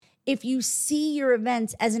if you see your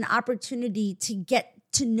events as an opportunity to get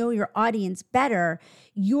to know your audience better,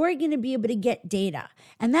 you're going to be able to get data.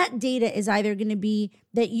 And that data is either going to be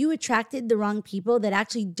that you attracted the wrong people that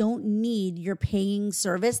actually don't need your paying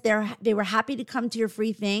service. They were happy to come to your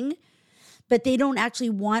free thing, but they don't actually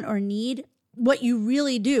want or need what you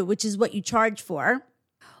really do, which is what you charge for.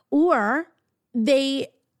 Or they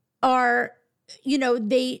are,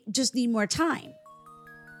 they just need more time.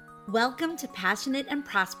 Welcome to Passionate and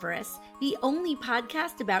Prosperous, the only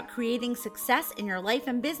podcast about creating success in your life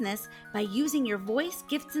and business by using your voice,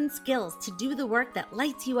 gifts, and skills to do the work that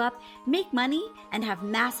lights you up, make money, and have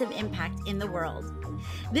massive impact in the world.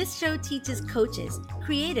 This show teaches coaches,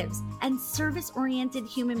 creatives, and service-oriented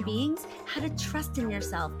human beings how to trust in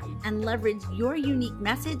yourself and leverage your unique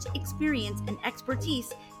message, experience, and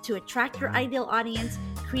expertise to attract your ideal audience,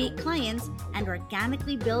 create clients, and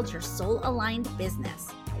organically build your soul-aligned business.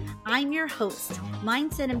 I'm your host,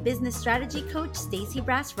 Mindset and Business Strategy Coach, Stacey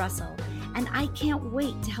Brass Russell, and I can't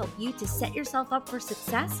wait to help you to set yourself up for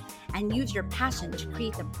success and use your passion to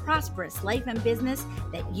create the prosperous life and business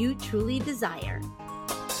that you truly desire.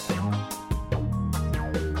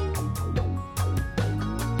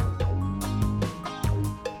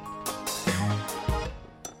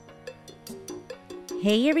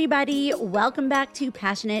 Hey everybody, welcome back to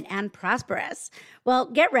Passionate and Prosperous. Well,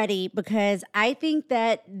 get ready because I think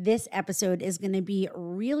that this episode is going to be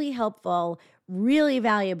really helpful, really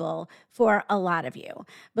valuable for a lot of you,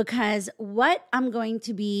 because what I'm going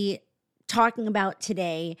to be talking about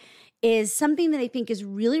today is something that I think is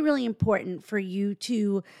really, really important for you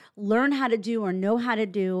to learn how to do or know how to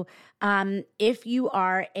do if you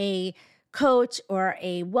are a coach or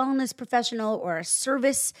a wellness professional or a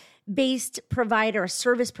service-based provider, a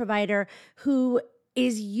service provider who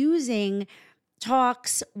is using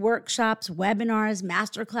talks, workshops, webinars,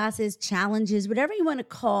 masterclasses, challenges, whatever you want to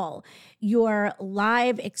call your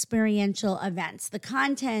live experiential events, the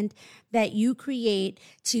content that you create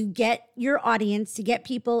to get your audience, to get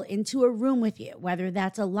people into a room with you, whether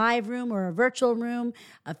that's a live room or a virtual room,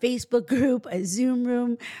 a Facebook group, a Zoom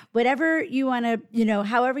room, whatever you want to,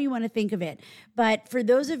 however you want to think of it. But for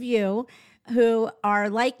those of you who are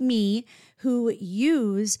like me, who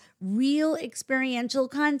use real experiential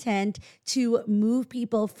content to move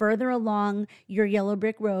people further along your yellow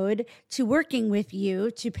brick road, to working with you,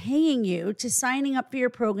 to paying you, to signing up for your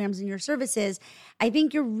programs and your services, I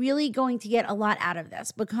think you're really going to get a lot out of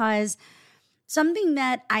this, because something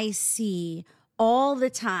that I see all the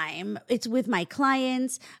time, it's with my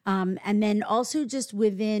clients, and then also just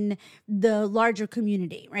within the larger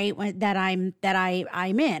community, right? That I'm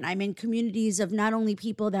in. I'm in communities of not only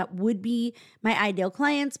people that would be my ideal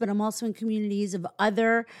clients, but I'm also in communities of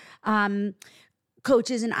other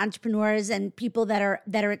coaches and entrepreneurs and people that are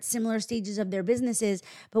at similar stages of their businesses.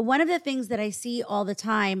 But one of the things that I see all the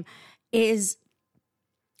time is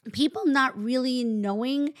people not really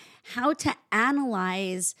knowing how to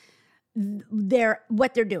analyze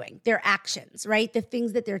what they're doing, their actions, right? The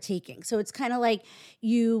things that they're taking. So it's kind of like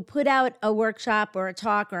you put out a workshop or a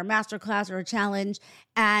talk or a masterclass or a challenge,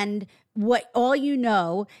 and what all you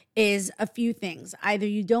know is a few things. Either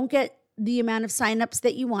you don't get the amount of signups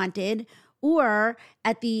that you wanted, or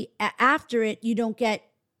after it, you don't get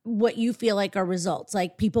what you feel like are results,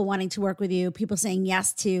 like people wanting to work with you, people saying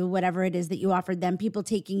yes to whatever it is that you offered them, people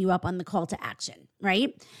taking you up on the call to action,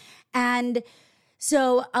 right? And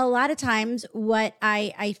so a lot of times what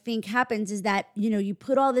I think happens is that, you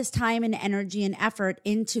put all this time and energy and effort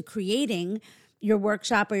into creating your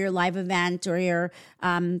workshop or your live event or your,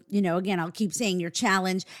 again, I'll keep saying your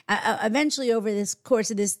challenge. Eventually over this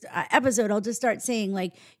course of this episode, I'll just start saying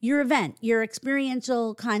like your event, your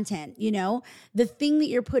experiential content, the thing that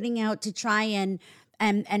you're putting out to try and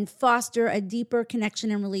foster a deeper connection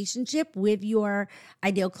and relationship with your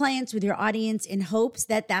ideal clients, with your audience, in hopes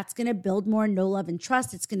that that's going to build more know, love, and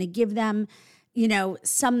trust. It's going to give them,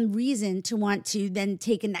 some reason to want to then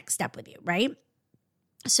take a next step with you, right?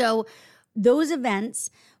 So those events,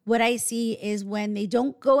 what I see is when they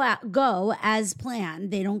don't go as planned,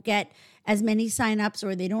 they don't get as many signups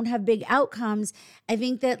or they don't have big outcomes. I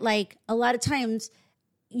think that like a lot of times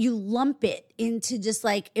you lump it into just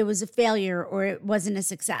like it was a failure or it wasn't a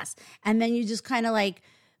success. And then you just kind of like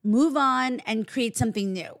move on and create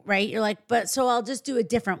something new, right? You're like, but so I'll just do a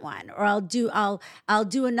different one, or I'll do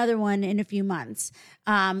another one in a few months,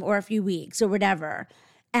 or a few weeks or whatever.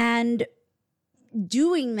 And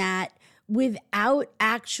doing that without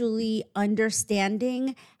actually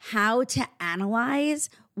understanding how to analyze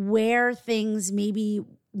where things maybe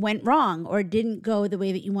went wrong or didn't go the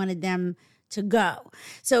way that you wanted them to go.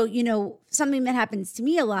 So, something that happens to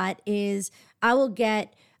me a lot is I will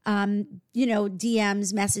get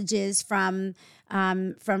DMs, messages from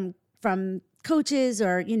coaches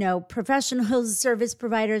or, professionals, service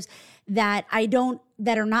providers that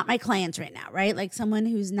are not my clients right now, right? Like someone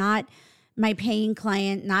who's not my paying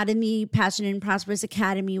client, not in the Passionate and Prosperous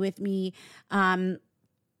Academy with me,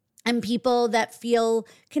 and people that feel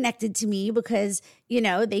connected to me because,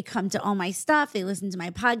 they come to all my stuff. They listen to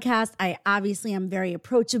my podcast. I'm very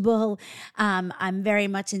approachable. I'm very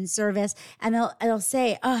much in service. And they'll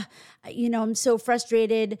say, I'm so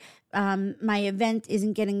frustrated. My event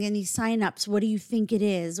isn't getting any signups. What do you think it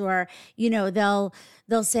is? Or, they'll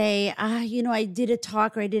say, I did a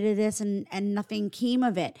talk or I did this and nothing came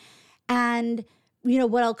of it. And,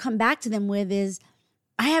 what I'll come back to them with is,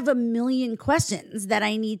 I have a million questions that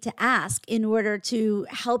I need to ask in order to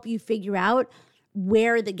help you figure out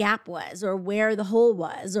where the gap was or where the hole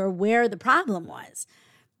was or where the problem was,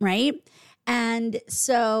 right? And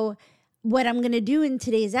so what I'm going to do in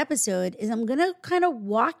today's episode is I'm going to kind of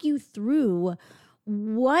walk you through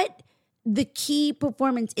what the key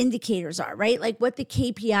performance indicators are, right? Like what the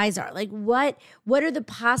KPIs are, like what are the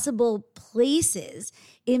possible places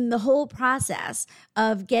in the whole process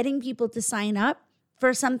of getting people to sign up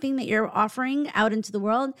for something that you're offering out into the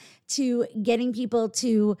world to getting people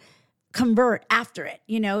to convert after it,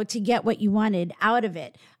 to get what you wanted out of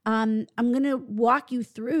it. I'm going to walk you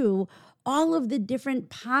through all of the different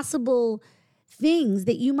possible things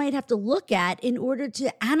that you might have to look at in order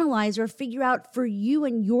to analyze or figure out for you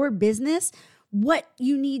and your business what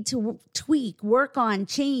you need to tweak, work on,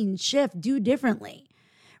 change, shift, do differently,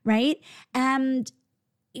 right? And,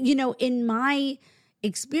 in my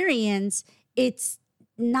experience, it's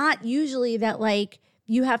not usually that like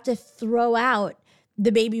you have to throw out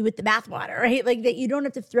the baby with the bathwater, right? Like that you don't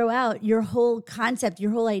have to throw out your whole concept,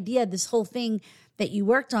 your whole idea, this whole thing that you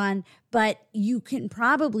worked on, but you can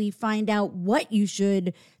probably find out what you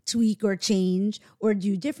should tweak or change or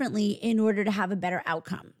do differently in order to have a better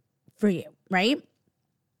outcome for you, right?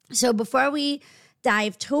 So before we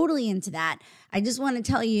dive totally into that, I just want to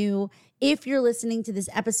tell you, if you're listening to this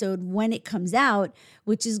episode when it comes out,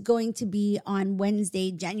 which is going to be on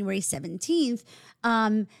Wednesday, January 17th,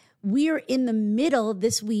 we're in the middle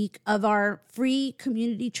this week of our free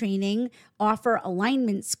community training Offer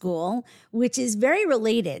Alignment School, which is very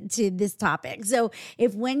related to this topic. So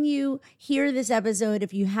if when you hear this episode,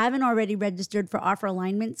 if you haven't already registered for Offer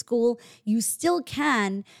Alignment School, you still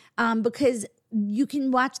can, because you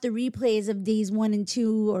can watch the replays of days 1 and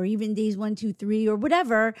 2, or even days 1, 2, 3, or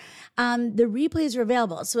whatever. The replays are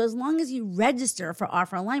available. So as long as you register for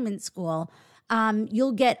Offer Alignment School,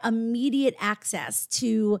 you'll get immediate access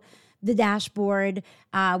to the dashboard,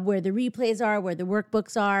 where the replays are, where the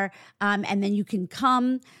workbooks are, and then you can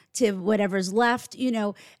come to whatever's left,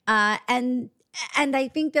 and I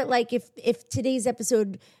think that like if today's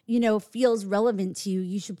episode, feels relevant to you,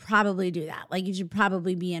 you should probably do that. Like you should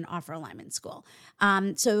probably be in Offer Alignment School.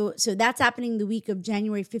 So that's happening the week of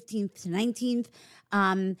January 15th to 19th.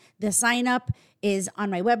 The sign up is on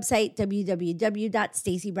my website,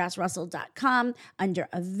 www.staceybrassrussell.com, under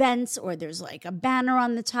events, or there's like a banner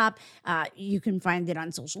on the top. You can find it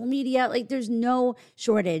on social media. Like there's no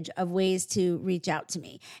shortage of ways to reach out to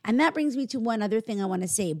me. And that brings me to one other thing I want to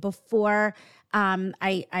say before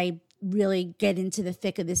I really get into the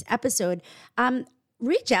thick of this episode.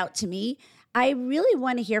 Reach out to me. I really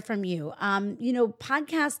want to hear from you.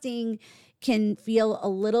 Podcasting can feel a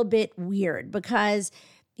little bit weird because,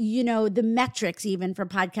 the metrics even for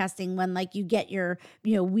podcasting, when like you get your,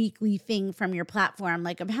 weekly thing from your platform,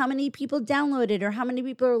 like of how many people downloaded or how many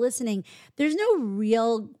people are listening, there's no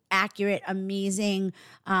real accurate, amazing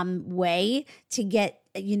way to get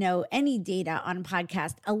any data on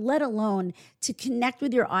podcast, let alone to connect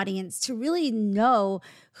with your audience, to really know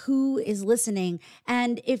who is listening.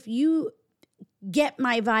 And if you get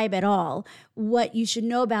my vibe at all, what you should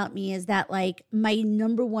know about me is that like my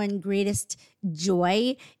number one greatest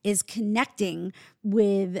joy is connecting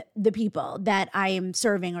with the people that I am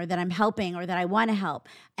serving or that I'm helping or that I want to help.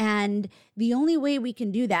 And the only way we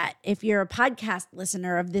can do that, if you're a podcast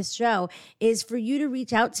listener of this show, is for you to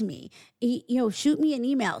reach out to me. Shoot me an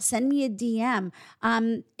email, send me a DM.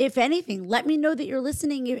 If anything, let me know that you're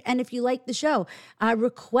listening. And if you like the show,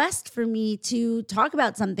 request for me to talk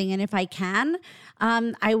about something. And if I can,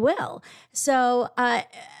 I will. So, I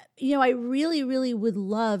really, really would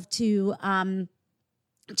love to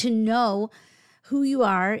know who you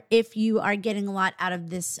are if you are getting a lot out of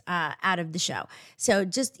this, out of the show. So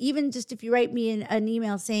just if you write me an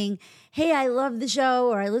email saying, hey, I love the show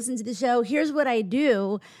or I listen to the show, here's what I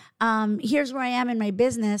do, here's where I am in my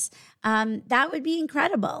business, that would be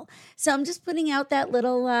incredible. So I'm just putting out that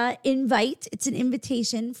little invite. It's an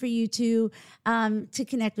invitation for you to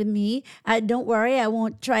connect with me. Don't worry, I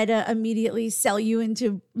won't try to immediately sell you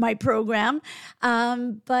into my program,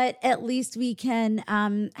 but at least we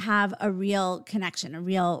can have a real connection, a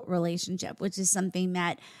real relationship, which is something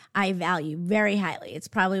that I value very highly. It's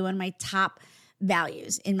probably one of my top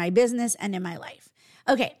values in my business and in my life.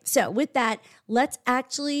 Okay, so with that, let's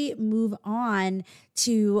actually move on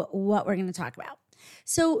to what we're going to talk about.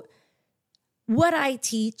 So what I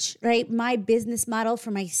teach, right, my business model for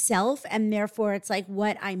myself, and therefore it's like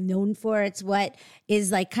what I'm known for. It's what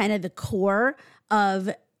is like kind of the core of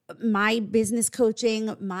my business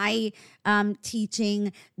coaching, my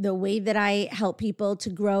teaching, the way that I help people to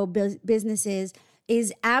grow businesses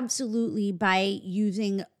is absolutely by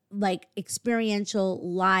using like experiential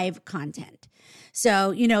live content.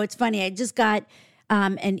 So, it's funny. I just got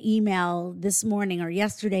an email this morning or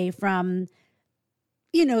yesterday from,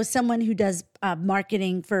 someone who does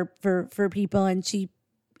marketing for people. And she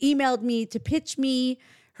emailed me to pitch me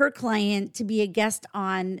her client to be a guest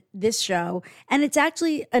on this show. And it's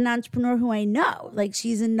actually an entrepreneur who I know. Like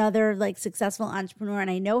she's another like successful entrepreneur and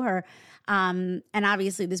I know her. And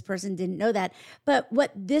obviously this person didn't know that. But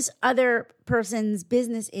what this other person's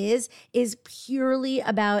business is purely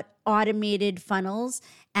about automated funnels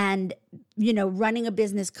and, running a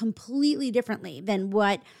business completely differently than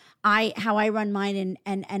how I run mine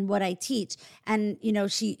and what I teach. And,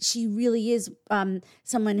 she really is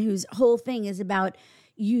someone whose whole thing is about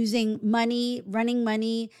using money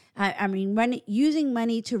to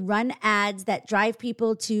run ads that drive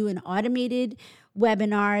people to an automated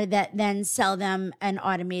webinar that then sell them an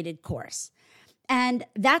automated course. And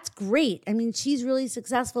that's great. I mean, she's really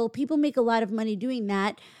successful. People make a lot of money doing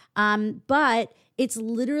that. But it's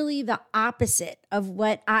literally the opposite of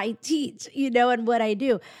what I teach, and what I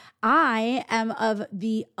do. I am of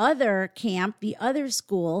the other camp, the other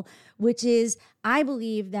school, which is I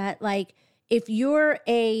believe that like if you're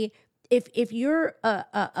a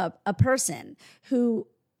person who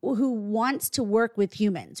wants to work with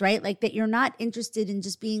humans, right? Like that you're not interested in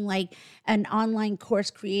just being like an online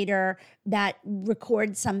course creator that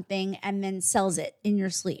records something and then sells it in your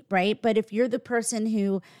sleep, right? But if you're the person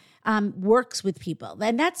who works with people,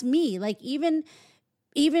 and that's me, like even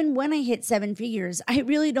when I hit 7 figures, I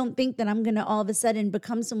really don't think that I'm going to all of a sudden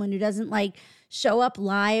become someone who doesn't like show up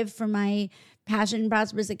live for my Passion and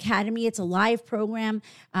Prosperous Academy. It's a live program,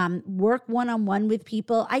 work one-on-one with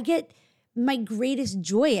people. I get my greatest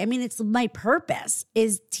joy. I mean, it's my purpose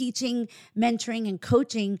is teaching, mentoring, and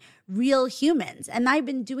coaching real humans. And I've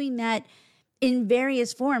been doing that in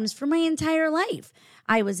various forms for my entire life.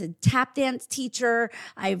 I was a tap dance teacher.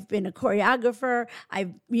 I've been a choreographer.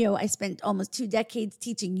 I spent almost 2 decades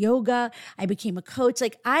teaching yoga. I became a coach.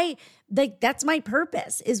 That's my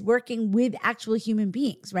purpose is working with actual human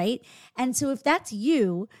beings, right? And so if that's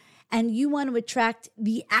you, and you want to attract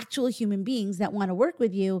the actual human beings that want to work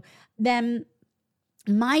with you, then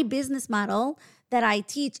my business model that I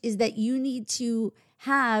teach is that you need to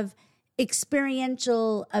have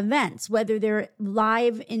experiential events, whether they're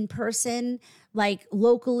live in person, like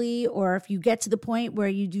locally, or if you get to the point where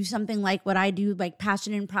you do something like what I do, like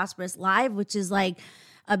Passion and Prosperous Live, which is like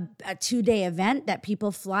a 2-day event that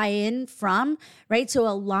people fly in from, right? So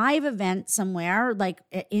a live event somewhere, like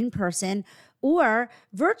in person, or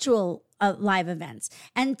virtual live events.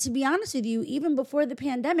 And to be honest with you, even before the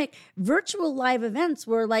pandemic, virtual live events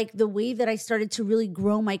were like the way that I started to really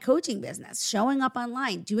grow my coaching business, showing up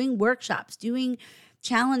online, doing workshops, doing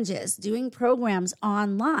challenges, doing programs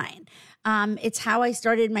online. It's how I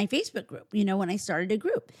started my Facebook group, when I started a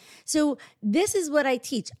group. So this is what I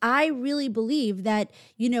teach. I really believe that,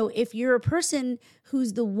 if you're a person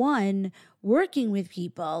who's the one working with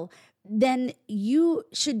people, then you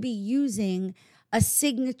should be using a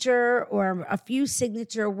signature or a few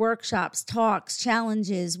signature workshops, talks,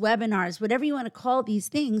 challenges, webinars, whatever you want to call these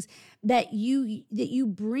things that you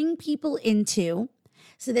bring people into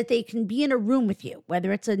so that they can be in a room with you,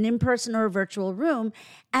 whether it's an in-person or a virtual room,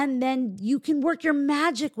 and then you can work your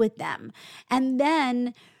magic with them. And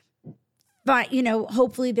then but,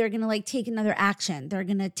 hopefully they're going to like take another action. They're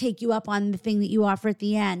going to take you up on the thing that you offer at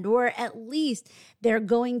the end, or at least they're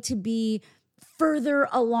going to be further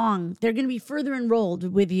along. They're going to be further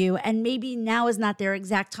enrolled with you. And maybe now is not their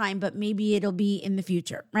exact time, but maybe it'll be in the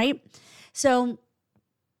future, right? So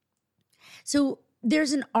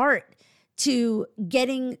there's an art to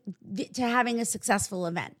having a successful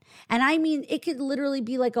event. And I mean, it could literally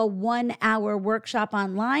be like a 1-hour workshop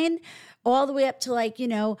online all the way up to like,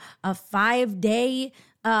 a 5-day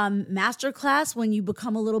masterclass when you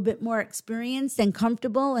become a little bit more experienced and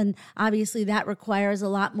comfortable. And obviously that requires a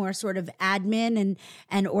lot more sort of admin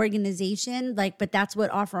and organization. But that's what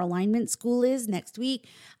Offer Alignment School is next week.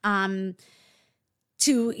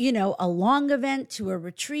 To, a long event, to a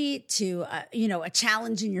retreat, to, a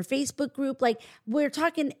challenge in your Facebook group. We're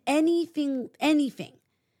talking anything.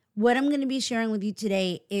 What I'm going to be sharing with you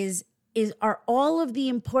today are all of the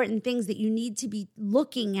important things that you need to be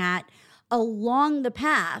looking at along the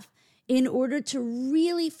path in order to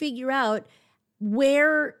really figure out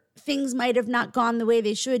where things might have not gone the way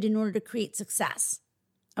they should in order to create success.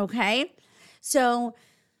 Okay? So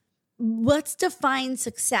let's define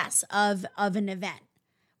success of an event.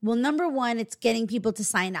 Well, number one, it's getting people to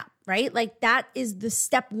sign up, right? That is the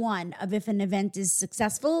step one of if an event is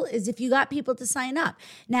successful, is if you got people to sign up.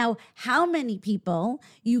 Now, how many people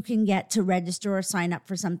you can get to register or sign up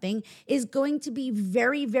for something is going to be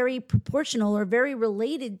very, very proportional or very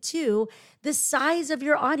related to the size of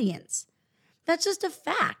your audience. That's just a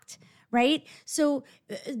fact, right? So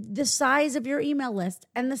the size of your email list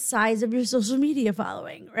and the size of your social media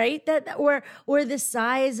following, right? Or the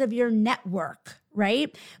size of your network,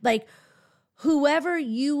 right? Whoever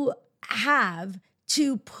you have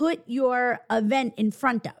to put your event in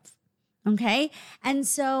front of, okay? And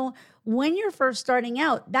so when you're first starting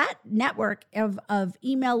out, that network of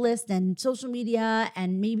email list and social media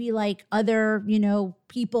and maybe other,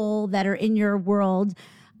 people that are in your world,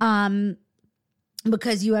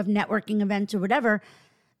 because you have networking events or whatever,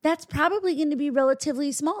 that's probably going to be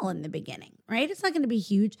relatively small in the beginning, right? It's not going to be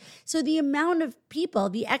huge. So the amount of people,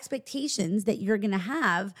 the expectations that you're going to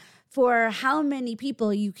have for how many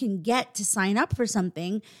people you can get to sign up for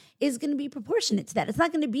something is going to be proportionate to that. It's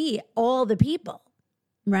not going to be all the people,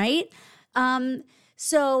 right?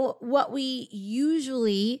 So what we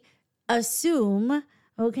usually assume,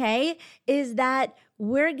 okay, is that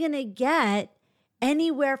we're going to get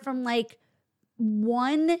anywhere from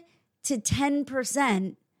 1 to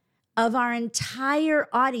 10% of our entire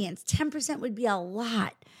audience. 10% would be a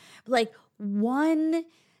lot. 1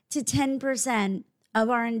 to 10% of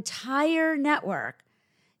our entire network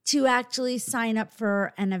to actually sign up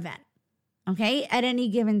for an event, okay, at any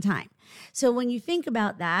given time. So when you think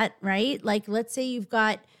about that, right, let's say you've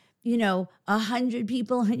got, 100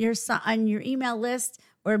 people on your email list,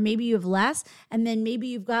 or maybe you have less, and then maybe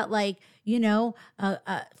you've got friends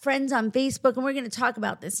on Facebook, and we're going to talk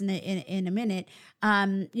about this in a minute.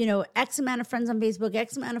 X amount of friends on Facebook,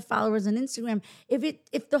 X amount of followers on Instagram.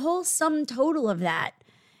 If the whole sum total of that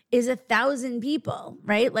is 1,000 people,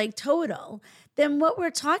 right? Total, then what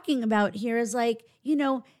we're talking about here is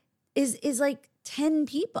is 10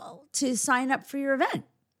 people to sign up for your event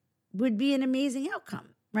would be an amazing outcome,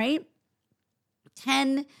 right?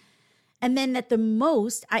 10. And then at the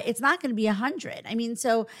most, it's not going to be 100. I mean,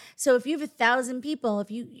 so if you have 1,000 people,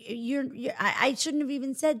 I shouldn't have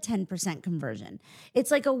even said 10% conversion.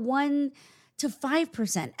 It's a 1 to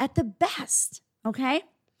 5% at the best. Okay.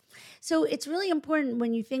 So it's really important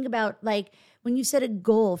when you think about when you set a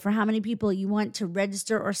goal for how many people you want to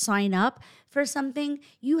register or sign up for something,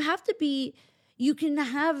 you can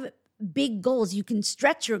have big goals. You can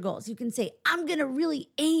stretch your goals. You can say, I'm going to really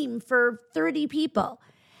aim for 30 people.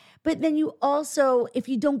 But then you also, if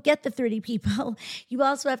you don't get the 30 people, you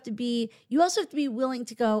also have to be willing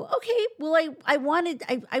to go, okay, well,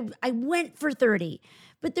 I went for 30.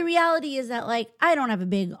 But the reality is that I don't have a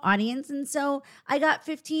big audience. And so I got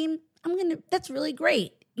 15. That's really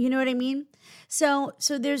great. You know what I mean? So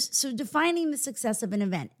defining the success of an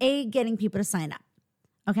event, getting people to sign up.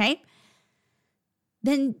 Okay.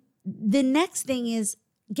 Then the next thing is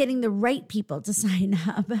getting the right people to sign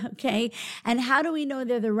up, okay? And how do we know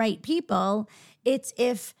they're the right people? It's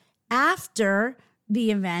if after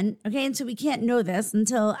the event, okay? And so we can't know this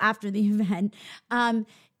until after the event.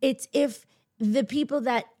 It's if the people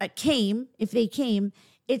that came,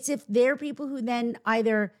 it's if they're people who then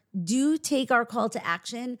either do take our call to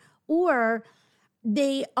action or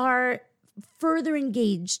they are further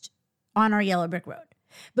engaged on our Yellow Brick Road.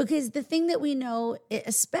 Because the thing that we know,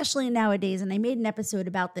 especially nowadays, and I made an episode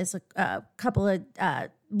about this a couple of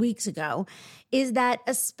weeks ago, is that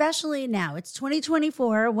especially now, it's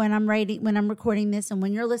 2024 when I'm recording this and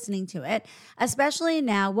when you're listening to it, especially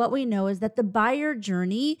now, what we know is that the buyer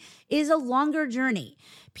journey is a longer journey.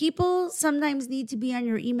 People sometimes need to be on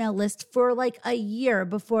your email list for a year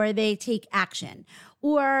before they take action,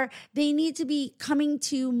 or they need to be coming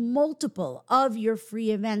to multiple of your free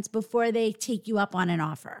events before they take you up on an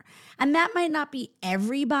offer. And that might not be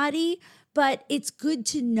everybody, but it's good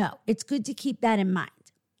to know. It's good to keep that in mind,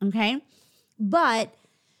 okay? But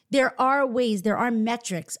there are ways, there are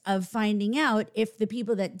metrics of finding out if the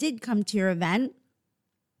people that did come to your event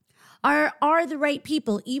are the right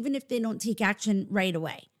people, even if they don't take action right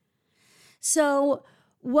away. So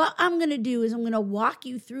what I'm going to do is I'm going to walk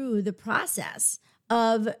you through the process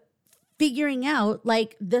of figuring out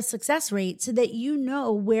like the success rate so that you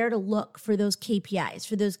know where to look for those KPIs,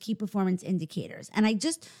 for those key performance indicators. And I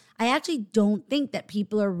actually don't think that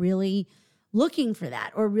people are really looking for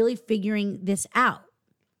that or really figuring this out.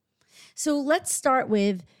 So let's start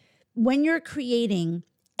with when you're creating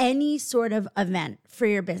any sort of event for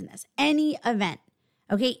your business, any event,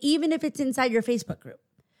 okay, even if it's inside your Facebook group,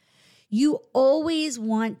 you always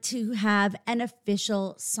want to have an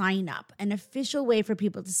official sign up, an official way for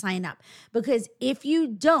people to sign up. Because if you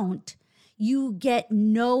don't, you get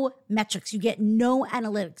no metrics, you get no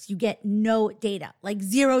analytics, you get no data, like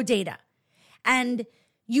zero data. And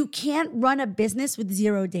you can't run a business with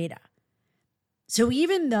zero data. So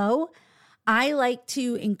even though I like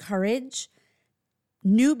to encourage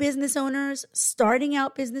new business owners, starting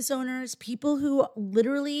out business owners, people who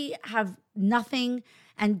literally have nothing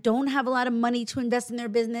and don't have a lot of money to invest in their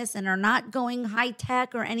business and are not going high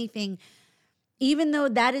tech or anything, even though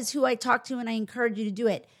that is who I talk to and I encourage you to do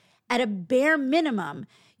it, at a bare minimum,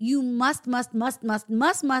 you must have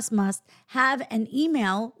an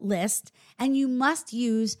email list and you must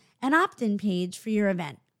use an opt-in page for your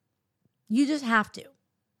event. You just have to.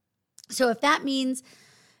 So if that means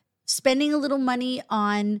spending a little money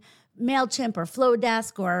on MailChimp or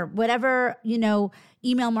Flowdesk or whatever,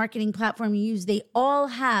 email marketing platform you use, they all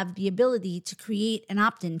have the ability to create an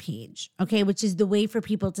opt-in page, okay, which is the way for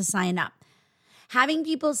people to sign up. Having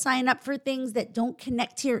people sign up for things that don't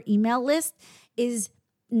connect to your email list is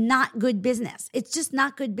not good business. It's just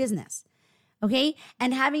not good business, okay?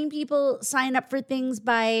 And having people sign up for things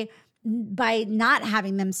by not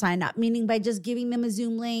having them sign up, meaning by just giving them a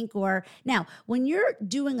Zoom link or now when you're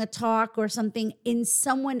doing a talk or something in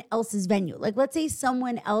someone else's venue, like let's say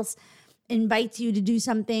someone else invites you to do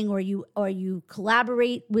something or you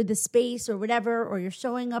collaborate with a space or whatever, or you're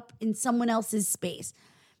showing up in someone else's space,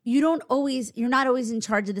 you're not always in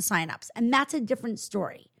charge of the signups. And that's a different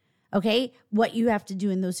story, okay? What you have to do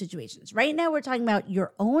in those situations. Right now we're talking about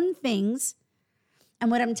your own things. And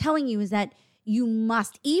what I'm telling you is that you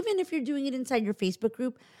must, even if you're doing it inside your Facebook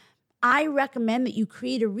group, I recommend that you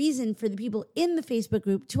create a reason for the people in the Facebook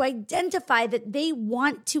group to identify that they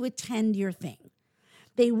want to attend your thing.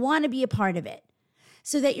 They want to be a part of it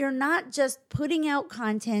so that you're not just putting out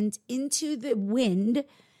content into the wind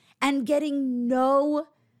and getting no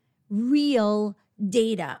real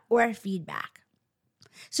data or feedback.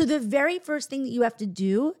 So the very first thing that you have to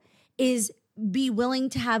do is be willing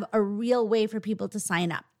to have a real way for people to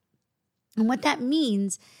sign up. And what that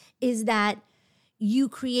means is that you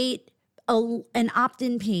create an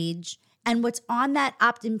opt-in page, and what's on that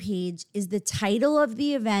opt-in page is the title of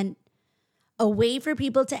the event, a way for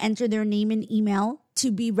people to enter their name and email to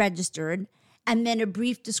be registered, and then a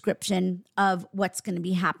brief description of what's going to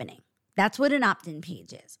be happening. That's what an opt-in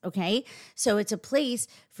page is, okay? So it's a place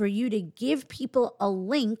for you to give people a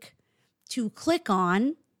link to click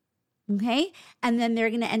on, okay? And then they're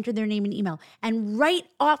going to enter their name and email. And right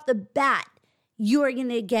off the bat, you are going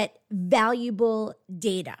to get valuable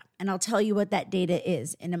data. And I'll tell you what that data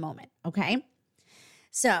is in a moment, okay?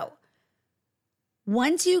 So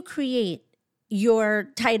once you create your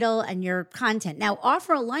title and your content. Now,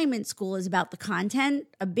 Offer Alignment School is about the content.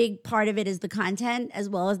 A big part of it is the content as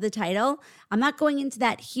well as the title. I'm not going into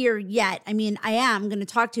that here yet. I mean, I am going to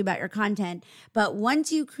talk to you about your content. But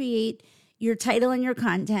once you create your title and your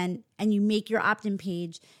content and you make your opt-in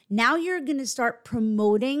page, now you're going to start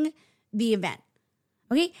promoting the event.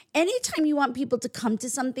 Okay? Anytime you want people to come to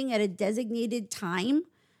something at a designated time,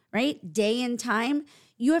 right? Day and time,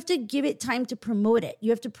 you have to give it time to promote it.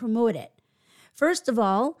 You have to promote it. First of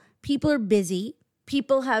all, people are busy.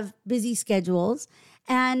 People have busy schedules.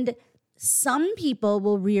 And some people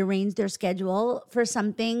will rearrange their schedule for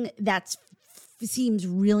something that seems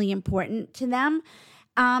really important to them,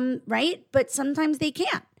 right? But sometimes they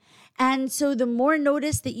can't. And so the more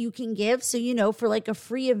notice that you can give, so, for like a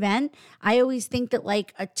free event, I always think that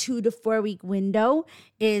like a 2 to 4 week window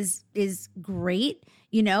is great,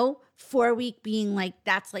 4 week being like,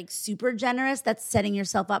 that's like super generous. That's setting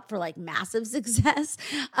yourself up for like massive success.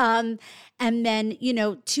 And then,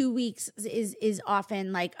 2 weeks is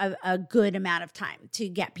often like a good amount of time to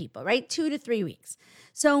get people, right? 2 to 3 weeks.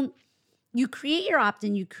 So you create your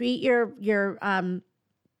opt-in, you create your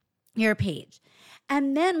page.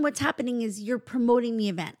 And then what's happening is you're promoting the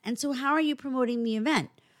event. And so how are you promoting the event?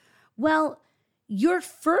 Well, your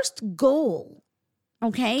first goal,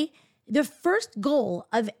 okay? The first goal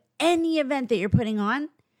of any event that you're putting on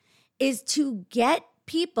is to get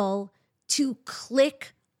people to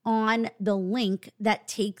click on the link that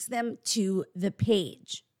takes them to the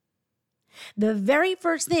page. The very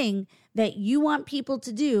first thing that you want people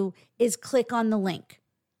to do is click on the link.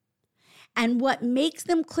 And what makes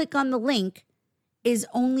them click on the link is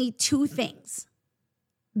only two things: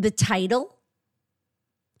 the title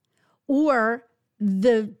or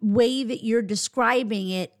the way that you're describing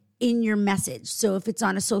it in your message. So if it's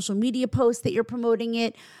on a social media post that you're promoting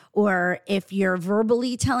it, or if you're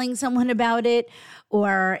verbally telling someone about it,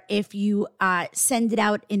 or if you send it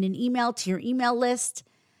out in an email to your email list,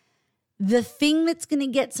 the thing that's going to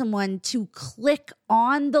get someone to click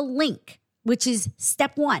on the link, which is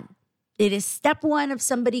step one. It is step one of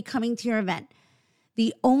somebody coming to your event.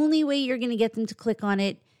 The only way you're going to get them to click on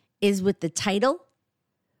it is with the title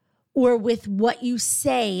or with what you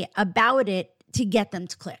say about it to get them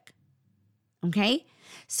to click. Okay?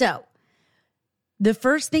 So the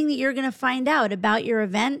first thing that you're going to find out about your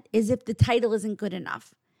event is if the title isn't good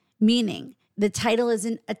enough, meaning the title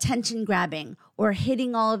isn't attention grabbing or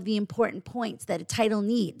hitting all of the important points that a title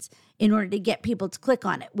needs in order to get people to click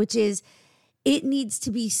on it, which is it needs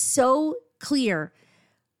to be so clear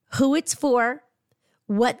who it's for,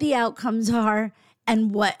 what the outcomes are,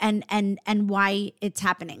 and what and why it's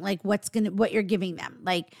happening. Like what you're giving them,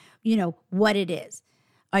 like, what it is.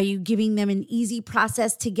 Are you giving them an easy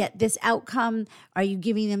process to get this outcome? Are you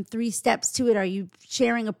giving them 3 steps to it? Are you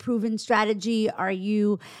sharing a proven strategy? Are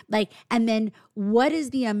you and then what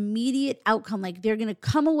is the immediate outcome? Like, they're going to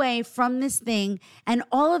come away from this thing, and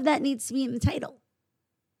all of that needs to be in the title.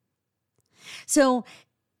 So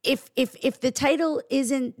if the title is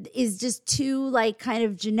just too kind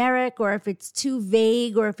of generic, or if it's too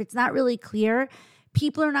vague, or if it's not really clear,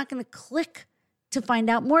 people are not going to click to find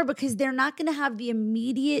out more, because they're not going to have the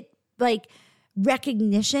immediate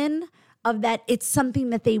recognition of that it's something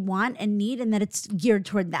that they want and need and that it's geared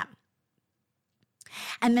toward them.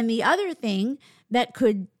 And then the other thing that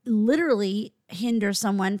could literally hinder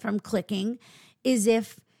someone from clicking is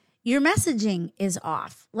if your messaging is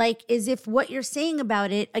off, is if what you're saying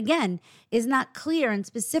about it, again, is not clear and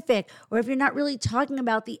specific, or if you're not really talking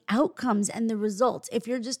about the outcomes and the results, if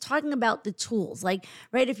you're just talking about the tools,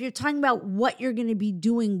 if you're talking about what you're going to be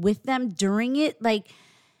doing with them during it,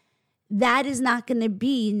 that is not going to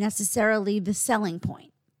be necessarily the selling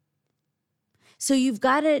point. So you've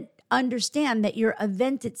got to understand that your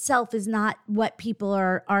event itself is not what people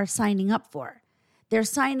are signing up for. They're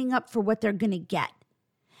signing up for what they're going to get.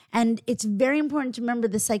 And it's very important to remember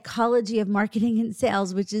the psychology of marketing and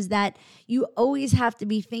sales, which is that you always have to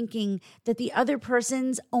be thinking that the other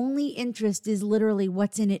person's only interest is literally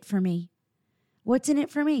what's in it for me. What's in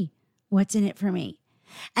it for me? What's in it for me?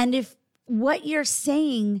 And if what you're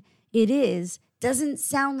saying it is doesn't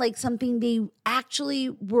sound like something they actually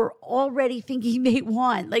were already thinking they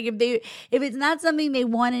want, if it's not something they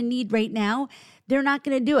want and need right now, they're not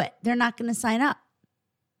going to do it. They're not going to sign up.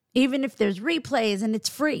 Even if there's replays and it's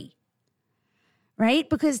free, right?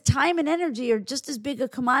 Because time and energy are just as big a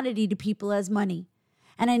commodity to people as money.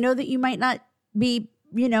 And I know that you might not be,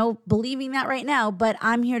 believing that right now, but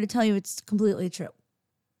I'm here to tell you it's completely true.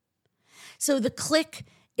 So the click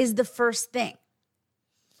is the first thing.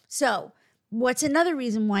 So what's another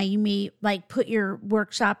reason why you may put your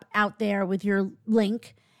workshop out there with your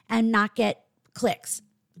link and not get clicks?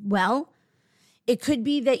 Well, it could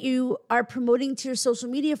be that you are promoting to your social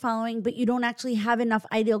media following, but you don't actually have enough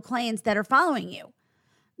ideal clients that are following you,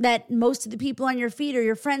 that most of the people on your feed are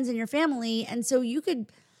your friends and your family. And so you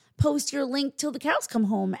could post your link till the cows come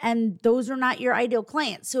home, and those are not your ideal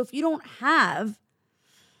clients. So if you don't have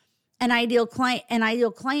an ideal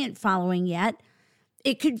client following yet,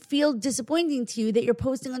 it could feel disappointing to you that you're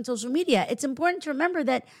posting on social media. It's important to remember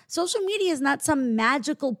that social media is not some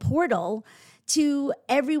magical portal to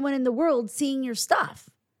everyone in the world seeing your stuff,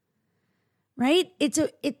 right?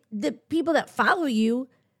 The people that follow you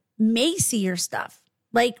may see your stuff.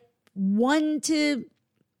 1 to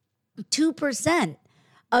 2%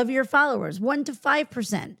 of your followers, 1 to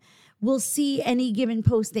 5% will see any given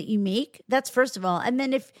post that you make. That's first of all. And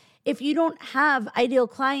then if you don't have ideal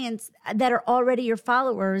clients that are already your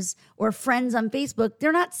followers or friends on Facebook,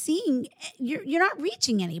 they're not seeing, you're not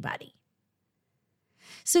reaching anybody.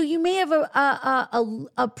 So you may have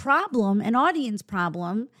a problem, an audience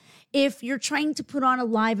problem, if you're trying to put on a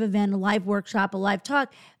live event, a live workshop, a live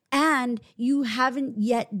talk, and you haven't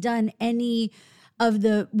yet done any of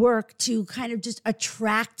the work to kind of just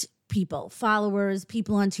attract people, followers,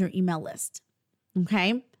 people onto your email list.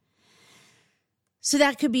 Okay? So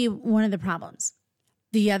that could be one of the problems.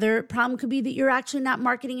 The other problem could be that you're actually not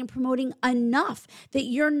marketing and promoting enough, that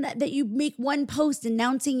you make one post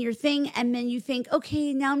announcing your thing and then you think,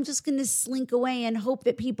 okay, now I'm just going to slink away and hope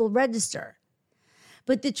that people register.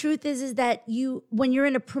 But the truth is that when you're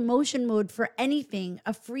in a promotion mode for anything,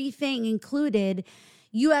 a free thing included,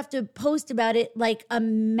 you have to post about it like a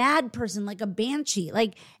mad person, like a banshee,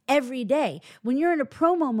 like every day. When you're in a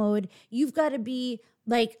promo mode, you've got to be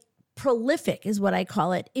like prolific is what I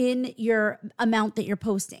call it in your amount that you're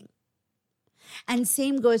posting. And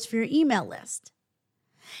same goes for your email list.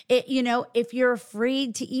 If you're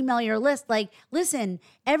afraid to email your list, like, listen,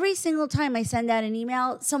 every single time I send out an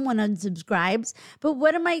email, someone unsubscribes. But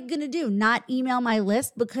what am I going to do? Not email my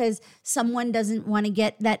list because someone doesn't want to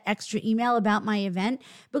get that extra email about my event?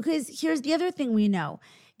 Because here's the other thing we know.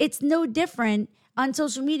 It's no different on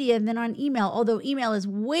social media than on email, although email is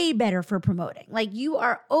way better for promoting. Like, you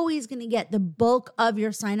are always going to get the bulk of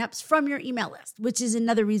your signups from your email list, which is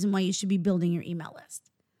another reason why you should be building your email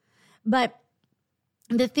list. But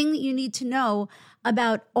the thing that you need to know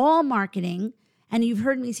about all marketing, and you've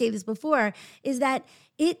heard me say this before, is that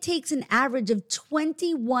it takes an average of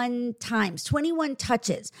 21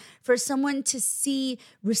 touches for someone to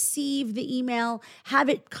receive the email, have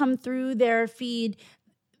it come through their feed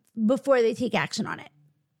before they take action on it.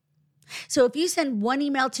 So if you send one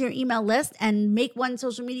email to your email list and make one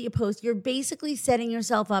social media post, you're basically setting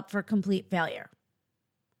yourself up for complete failure.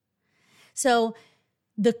 So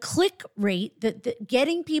the click rate,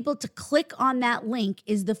 getting people to click on that link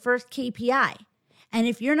is the first KPI. And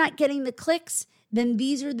if you're not getting the clicks, then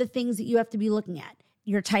these are the things that you have to be looking at.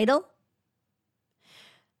 Your title,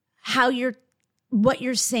 what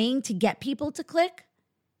you're saying to get people to click,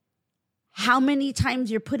 how many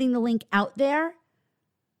times you're putting the link out there,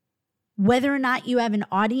 whether or not you have an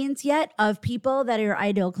audience yet of people that are your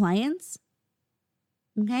ideal clients.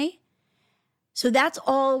 Okay? So that's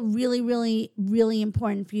all really, really, really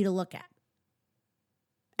important for you to look at.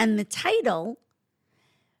 And the title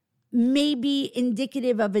may be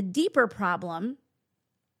indicative of a deeper problem,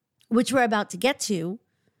 which we're about to get to,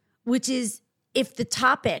 which is if the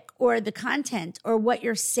topic or the content or what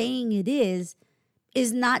you're saying it is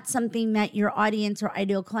not something that your audience or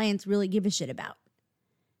ideal clients really give a shit about.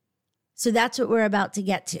 So that's what we're about to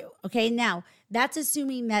get to. Okay, now that's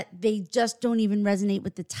assuming that they just don't even resonate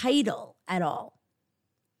with the title at all.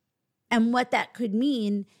 And what that could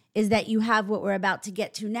mean is that you have what we're about to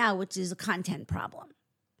get to now, which is a content problem.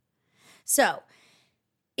 So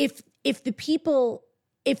if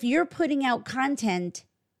you're putting out content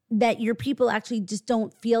that your people actually just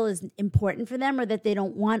don't feel is important for them or that they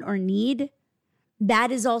don't want or need,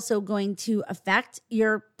 that is also going to affect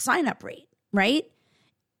your sign-up rate, right?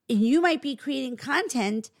 And you might be creating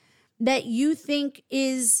content that you think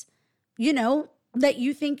is,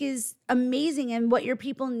 amazing and what your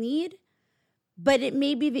people need, but it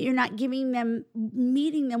may be that you're not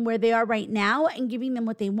meeting them where they are right now and giving them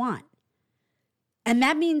what they want. And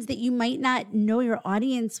that means that you might not know your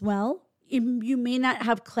audience well. You may not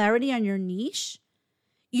have clarity on your niche.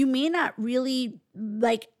 You may not really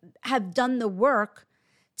have done the work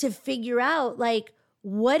to figure out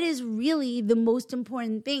what is really the most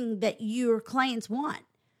important thing that your clients want.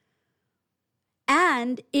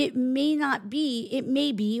 And it may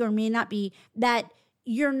be or may not be that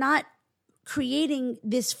you're not creating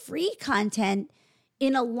this free content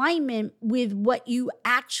in alignment with what you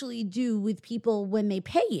actually do with people when they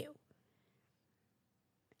pay you.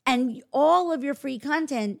 And all of your free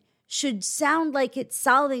content should sound like it's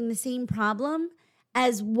solving the same problem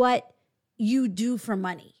as what you do for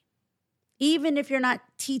money. Even if you're not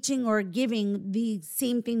teaching or giving the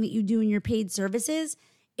same thing that you do in your paid services,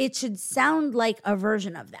 it should sound like a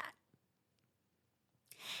version of that.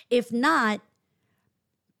 If not,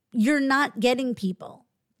 you're not getting people.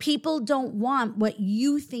 People don't want what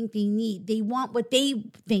you think they need. They want what they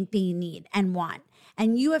think they need and want.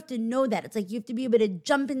 And you have to know that. It's like you have to be able to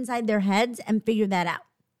jump inside their heads and figure that out.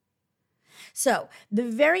 So the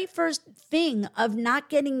very first thing of not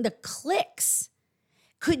getting the clicks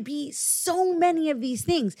could be so many of these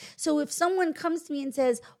things. So if someone comes to me and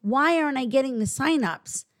says, why aren't I getting the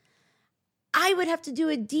signups? I would have to do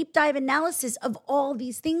a deep dive analysis of all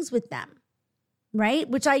these things with them, right?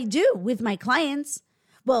 Which I do with my clients.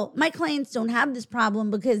 Well, my clients don't have this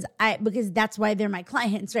problem because that's why they're my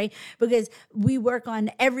clients, right? Because we work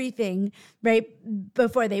on everything, right,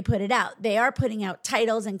 before they put it out. They are putting out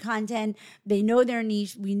titles and content. They know their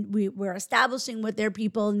niche. We're establishing what their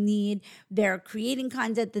people need. They're creating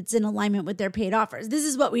content that's in alignment with their paid offers. This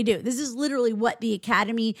is what we do. This is literally what the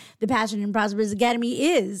Academy, the Passionate and Prosperous Academy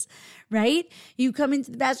is, right? You come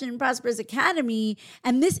into the Passionate and Prosperous Academy,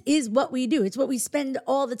 and this is what we do. It's what we spend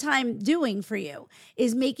all the time doing for you,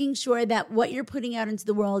 is making sure that what you're putting out into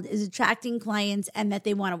the world is attracting clients and that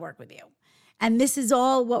they want to work with you. And this is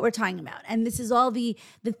all what we're talking about. And this is all the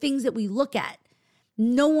things that we look at.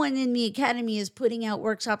 No one in the academy is putting out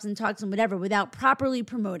workshops and talks and whatever without properly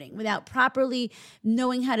promoting, without properly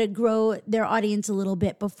knowing how to grow their audience a little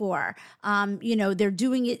bit before. They're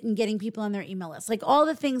doing it and getting people on their email list, like all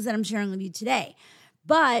the things that I'm sharing with you today.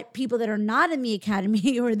 But people that are not in the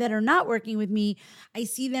academy or that are not working with me, I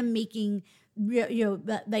see them making,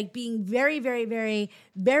 like being very, very, very,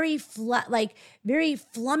 very very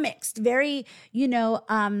flummoxed, very,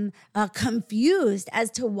 confused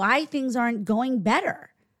as to why things aren't going better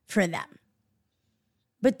for them.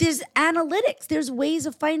 But there's analytics. There's ways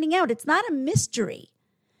of finding out. It's not a mystery.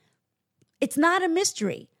 It's not a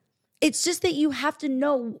mystery. It's just that you have to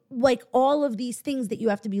know like all of these things that you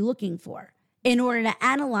have to be looking for in order to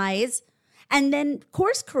analyze and then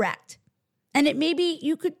course correct. And it may be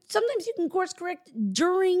sometimes you can course correct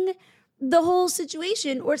during the whole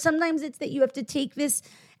situation, or sometimes it's that you have to take this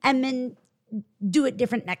and then do it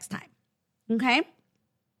different next time. Okay?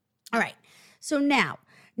 All right. So now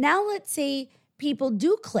let's say people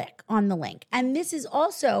do click on the link. And this is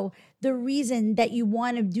also the reason that you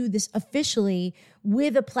want to do this officially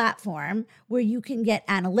with a platform where you can get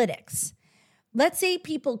analytics. Let's say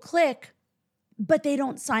people click, but they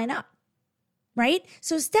don't sign up. Right?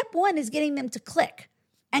 So step one is getting them to click,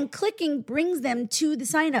 and clicking brings them to the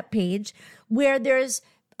sign up page where there's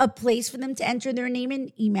a place for them to enter their name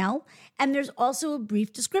and email. And there's also a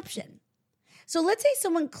brief description. So let's say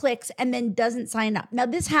someone clicks and then doesn't sign up. Now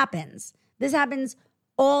this happens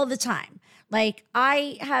all the time. Like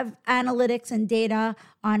I have analytics and data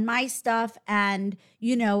on my stuff, and,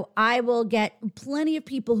 I will get plenty of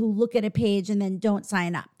people who look at a page and then don't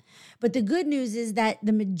sign up. But the good news is that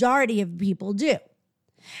the majority of people do.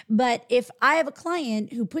 But if I have a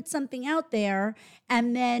client who puts something out there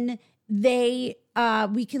and then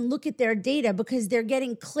we can look at their data because they're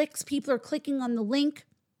getting clicks, people are clicking on the link.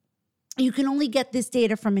 You can only get this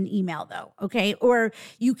data from an email though, okay? Or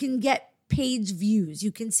you can get page views.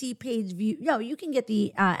 You can see page view. No, you can get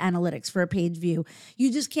the analytics for a page view.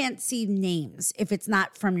 You just can't see names if it's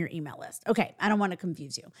not from your email list. Okay, I don't want to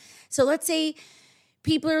confuse you. So let's say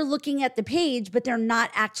people are looking at the page, but they're not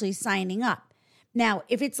actually signing up. Now,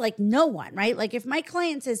 if it's like no one, right? Like if my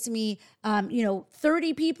client says to me,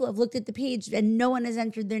 30 people have looked at the page and no one has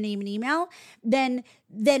entered their name and email, then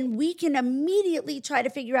we can immediately try to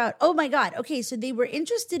figure out, oh my God, okay, so they were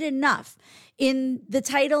interested enough in the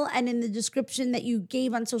title and in the description that you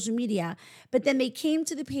gave on social media, but then they came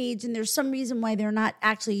to the page and there's some reason why they're not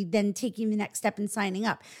actually then taking the next step and signing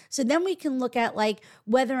up. So then we can look at like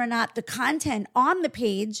whether or not the content on the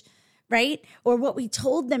page, right, or what we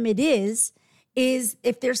told them it is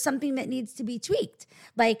if there's something that needs to be tweaked.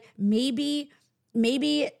 Like maybe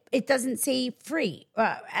it doesn't say free,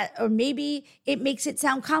 or maybe it makes it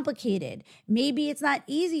sound complicated. Maybe it's not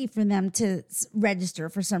easy for them to register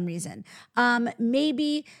for some reason.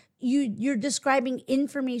 Maybe you're describing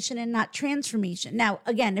information and not transformation. Now,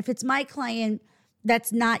 again, if it's my client,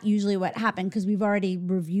 that's not usually what happened because we've already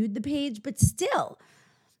reviewed the page, but still,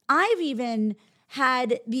 I've even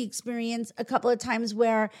had the experience a couple of times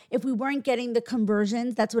where if we weren't getting the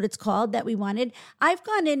conversions, that's what it's called, that we wanted, I've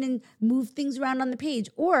gone in and moved things around on the page,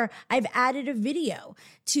 or I've added a video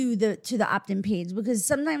to the opt-in page, because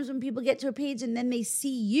sometimes when people get to a page and then they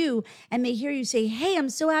see you and they hear you say, hey, I'm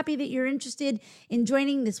so happy that you're interested in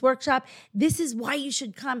joining this workshop. This is why you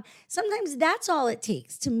should come. Sometimes that's all it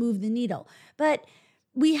takes to move the needle. But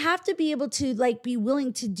we have to be able to be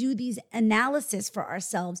willing to do these analysis for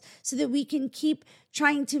ourselves so that we can keep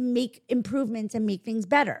trying to make improvements and make things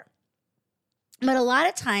better. But a lot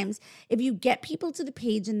of times, if you get people to the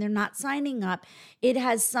page and they're not signing up, it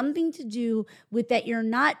has something to do with that you're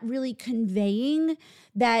not really conveying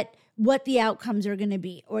that what the outcomes are going to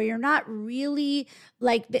be, or you're not really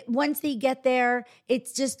once they get there,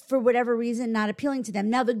 it's just for whatever reason not appealing to them.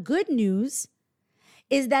 Now, the good news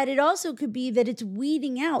is that it also could be that it's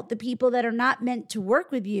weeding out the people that are not meant to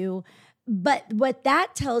work with you. But what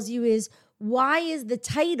that tells you is, why is the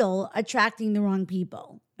title attracting the wrong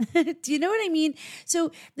people? Do you know what I mean?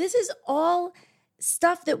 So this is all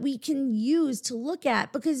stuff that we can use to look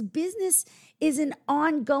at, because business is an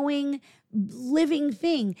ongoing living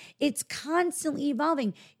thing. It's constantly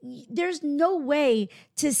evolving. There's no way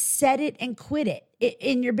to set it and quit it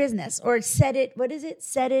in your business, or set it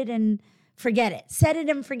and forget it. Set it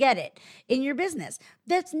and forget it in your business.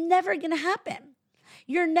 That's never going to happen.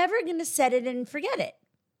 You're never going to set it and forget it.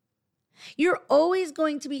 You're always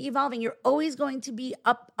going to be evolving. You're always going to be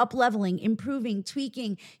up leveling, improving,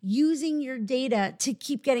 tweaking, using your data to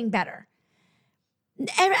keep getting better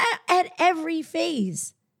at every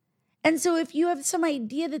phase. And so if you have some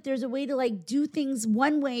idea that there's a way to like do things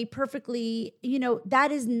one way perfectly,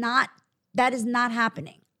 that is not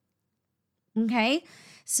happening. Okay?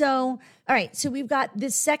 So, all right. So we've got the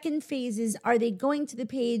second phase is, are they going to the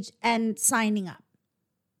page and signing up?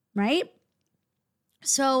 Right?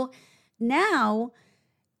 So now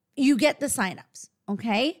you get the signups.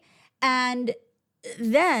 Okay? And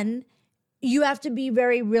then you have to be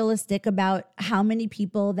very realistic about how many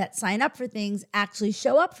people that sign up for things actually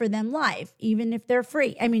show up for them live, even if they're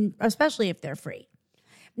free. I mean, especially if they're free.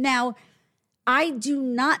 Now, I do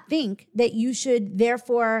not think that you should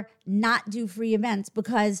therefore not do free events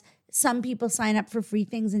because some people sign up for free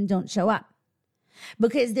things and don't show up.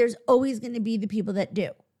 Because there's always going to be the people that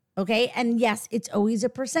do. Okay? And yes, it's always a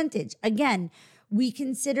percentage. Again, we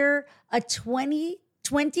consider a 20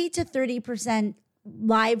 to 30%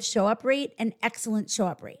 live show up rate an excellent show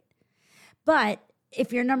up rate. But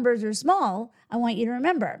if your numbers are small, I want you to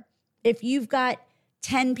remember, if you've got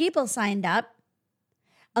 10 people signed up,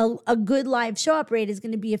 a good live show up rate is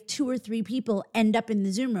going to be if 2 or 3 people end up in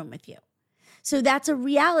the Zoom room with you. So that's a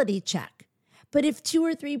reality check. But if 2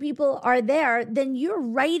 or 3 people are there, then you're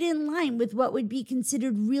right in line with what would be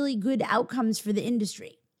considered really good outcomes for the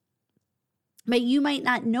industry. But you might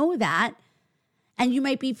not know that, and you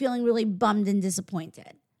might be feeling really bummed and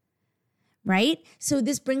disappointed, right? So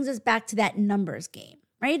this brings us back to that numbers game,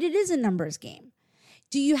 right? It is a numbers game.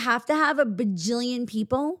 Do you have to have a bajillion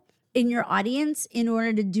people in your audience in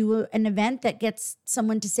order to do an event that gets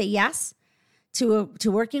someone to say yes to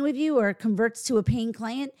working with you or converts to a paying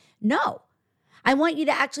client? No. I want you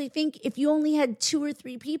to actually think, if you only had 2 or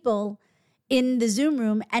 3 people in the Zoom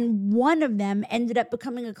room and one of them ended up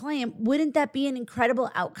becoming a client, wouldn't that be an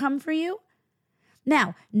incredible outcome for you?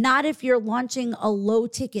 Now, not if you're launching a low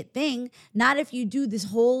ticket thing, not if you do this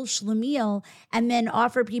whole schlemiel and then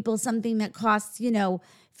offer people something that costs,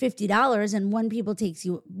 $50 and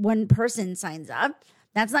one person signs up.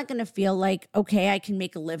 That's not going to feel like, okay, I can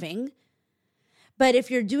make a living. But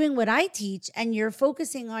if you're doing what I teach and you're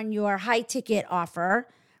focusing on your high ticket offer,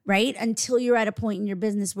 right, until you're at a point in your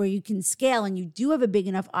business where you can scale and you do have a big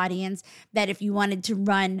enough audience that if you wanted to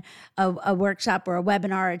run a workshop or a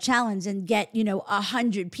webinar or a challenge and get,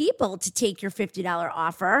 100 people to take your $50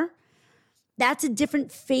 offer, that's a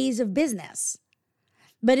different phase of business.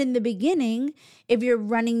 But in the beginning, if you're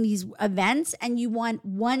running these events and you want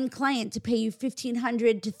one client to pay you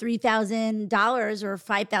 $1,500 to $3,000 or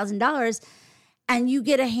 $5,000, and you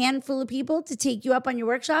get a handful of people to take you up on your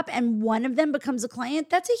workshop and one of them becomes a client,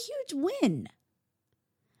 that's a huge win.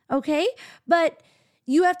 Okay? But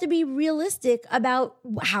you have to be realistic about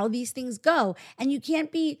how these things go. And you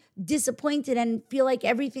can't be disappointed and feel like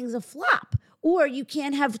everything's a flop, or you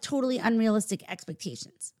can't have totally unrealistic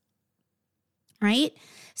expectations. Right?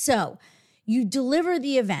 So you deliver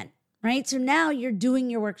the event, right? So now you're doing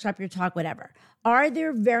your workshop, your talk, whatever. Are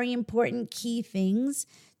there very important key things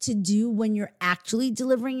to do when you're actually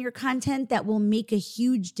delivering your content that will make a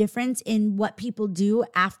huge difference in what people do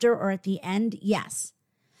after or at the end? Yes.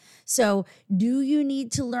 So do you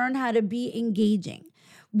need to learn how to be engaging?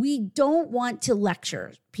 We don't want to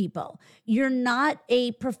lecture people. You're not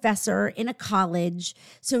a professor in a college,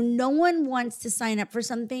 so no one wants to sign up for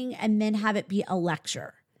something and then have it be a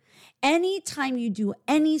lecture. Anytime you do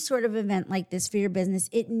any sort of event like this for your business,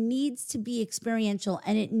 it needs to be experiential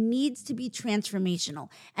and it needs to be transformational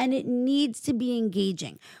and it needs to be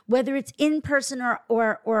engaging, whether it's in person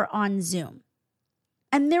or on Zoom.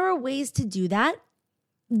 And there are ways to do that.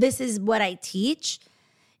 This is what I teach.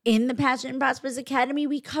 In the Passionate and Prosperous Academy,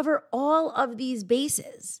 we cover all of these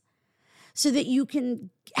bases so that you can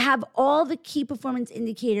have all the key performance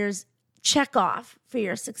indicators check off for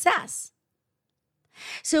your success.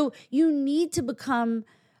 So you need to become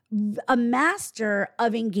a master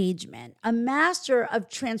of engagement, a master of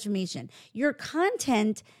transformation. Your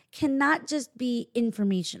content cannot just be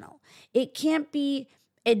informational. It can't be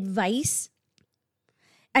advice.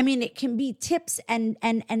 I mean, it can be tips and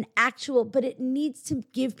actual, but it needs to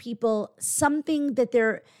give people something that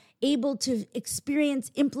they're able to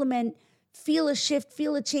experience, implement, feel a shift,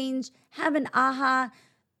 feel a change, have an aha,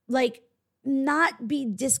 not be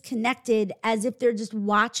disconnected as if they're just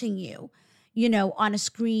watching you, on a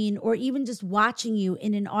screen or even just watching you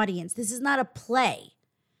in an audience. This is not a play,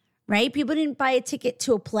 right? People didn't buy a ticket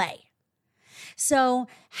to a play. So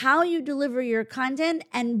how you deliver your content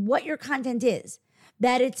and what your content is,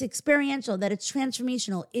 that it's experiential, that it's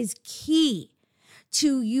transformational, is key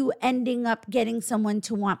to you ending up getting someone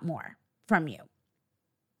to want more. from you.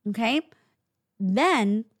 Okay?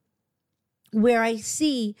 Then where I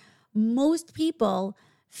see most people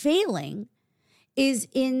failing is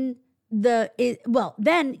then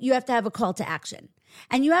you have to have a call to action.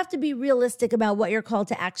 And you have to be realistic about what your call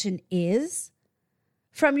to action is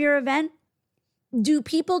from your event. Do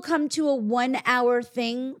people come to a 1-hour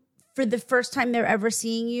thing for the first time they're ever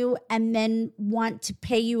seeing you and then want to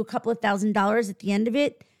pay you a couple of $1,000s at the end of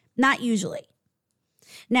it? Not usually.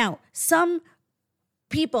 Now, some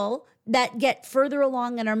people that get further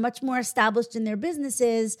along and are much more established in their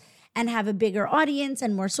businesses and have a bigger audience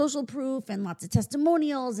and more social proof and lots of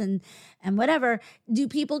testimonials and whatever, do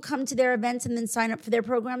people come to their events and then sign up for their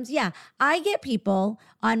programs? Yeah, I get people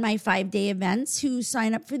on my 5-day events who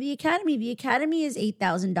sign up for the Academy. The Academy is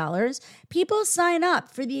 $8,000. People sign up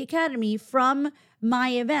for the Academy from my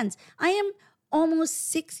events. I am almost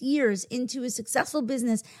 6 years into a successful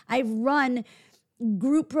business. I've run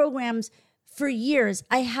group programs for years.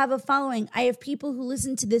 I have a following. I have people who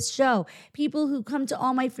listen to this show, people who come to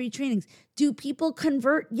all my free trainings. Do people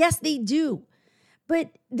convert? Yes, they do.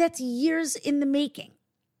 But that's years in the making.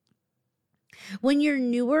 When you're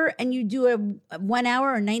newer and you do a 1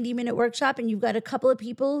 hour or 90-minute workshop and you've got a couple of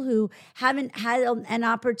people who haven't had an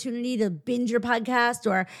opportunity to binge your podcast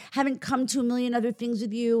or haven't come to a million other things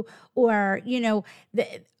with you, or,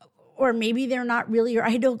 or maybe they're not really your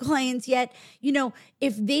ideal clients yet.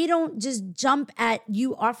 If they don't just jump at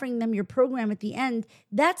you offering them your program at the end,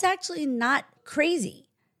 that's actually not crazy.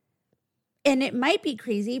 And it might be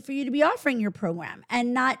crazy for you to be offering your program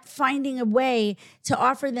and not finding a way to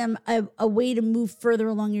offer them a way to move further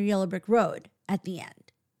along your yellow brick road at the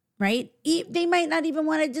end, right? They might not even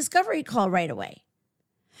want a discovery call right away,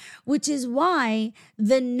 which is why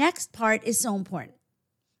the next part is so important.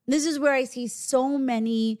 This is where I see so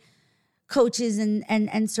many coaches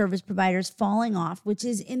and service providers falling off, which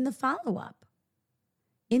is in the follow-up,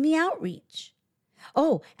 in the outreach.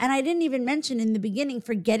 Oh, and I didn't even mention in the beginning,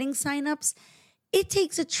 for getting signups, it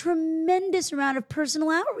takes a tremendous amount of personal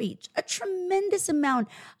outreach, a tremendous amount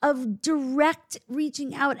of direct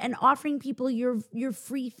reaching out and offering people your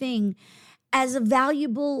free thing as a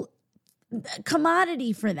valuable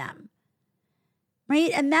commodity for them.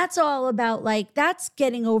 Right? And that's all about, that's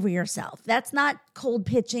getting over yourself. That's not cold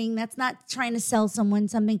pitching. That's not trying to sell someone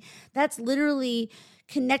something. That's literally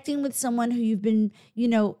connecting with someone who you've been,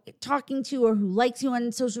 talking to, or who likes you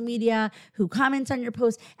on social media, who comments on your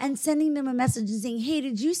post, and sending them a message and saying, hey,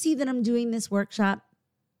 did you see that I'm doing this workshop?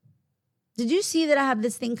 Did you see that I have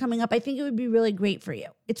this thing coming up? I think it would be really great for you.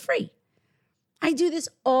 It's free. I do this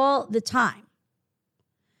all the time.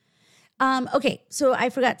 Okay, so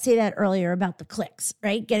I forgot to say that earlier about the clicks,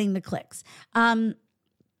 right? Getting the clicks in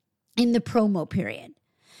the promo period.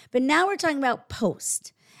 But now we're talking about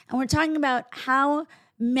post, and we're talking about how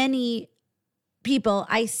many people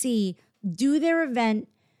I see do their event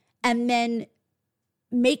and then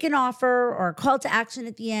make an offer or a call to action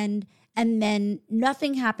at the end, and then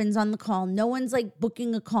nothing happens on the call. No one's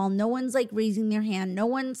booking a call. No one's raising their hand. No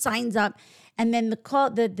one signs up. And then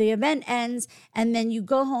the event ends, and then you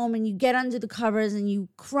go home and you get under the covers and you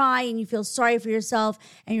cry and you feel sorry for yourself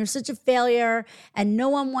and you're such a failure and no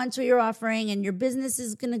one wants what you're offering and your business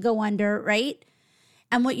is going to go under, right?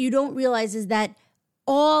 And what you don't realize is that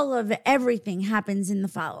all of everything happens in the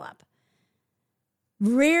follow-up.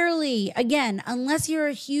 Rarely, again, unless you're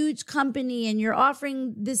a huge company and you're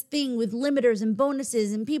offering this thing with limiters and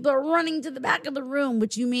bonuses and people are running to the back of the room,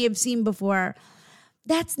 which you may have seen before,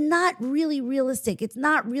 that's not really realistic. It's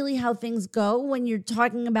not really how things go when you're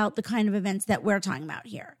talking about the kind of events that we're talking about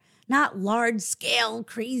here. Not large scale,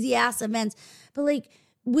 crazy ass events, but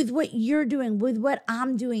with what you're doing, with what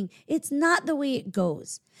I'm doing, it's not the way it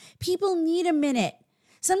goes. People need a minute.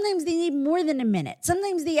 Sometimes they need more than a minute.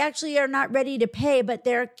 Sometimes they actually are not ready to pay, but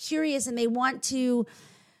they're curious and they want to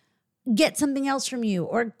get something else from you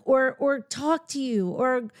or talk to you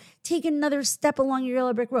or take another step along your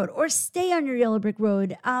yellow brick road or stay on your yellow brick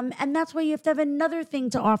road. And that's why you have to have another thing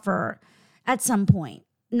to offer at some point,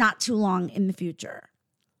 not too long in the future,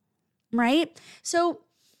 right? So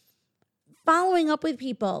following up with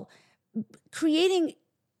people,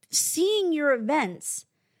 seeing your events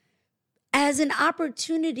as an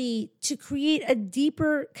opportunity to create a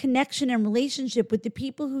deeper connection and relationship with the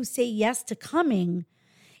people who say yes to coming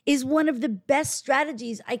is one of the best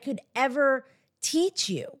strategies I could ever teach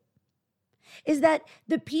you. Is that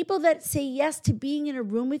the people that say yes to being in a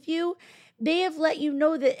room with you, they have let you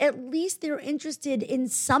know that at least they're interested in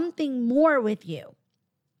something more with you.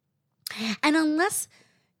 And unless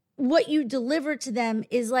what you deliver to them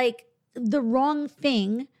is the wrong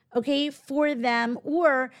thing, okay, for them,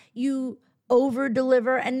 or you over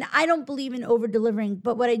deliver. And I don't believe in over delivering,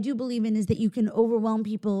 but what I do believe in is that you can overwhelm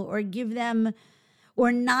people or give them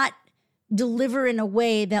or not deliver in a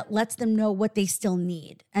way that lets them know what they still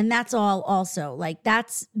need. And that's all also like,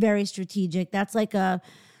 that's very strategic. That's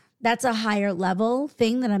a higher level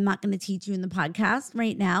thing that I'm not going to teach you in the podcast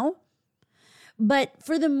right now. But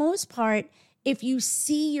for the most part, if you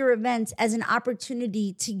see your events as an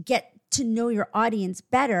opportunity to get to know your audience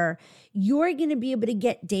better, you're going to be able to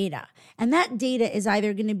get data. And that data is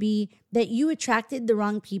either going to be that you attracted the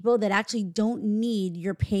wrong people that actually don't need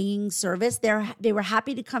your paying service. They were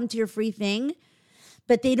happy to come to your free thing,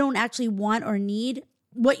 but they don't actually want or need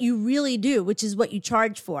what you really do, which is what you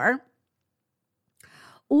charge for.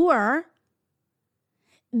 Or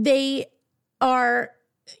they are,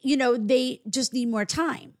 they just need more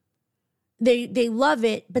time. They love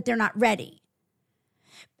it, but they're not ready.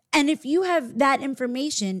 And if you have that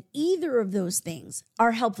information, either of those things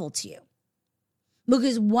are helpful to you.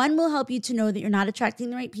 Because one will help you to know that you're not attracting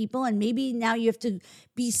the right people, and maybe now you have to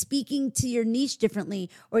be speaking to your niche differently,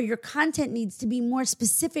 or your content needs to be more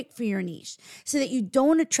specific for your niche so that you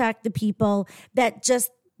don't attract the people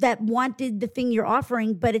that wanted the thing you're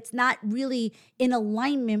offering, but it's not really in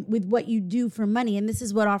alignment with what you do for money. And this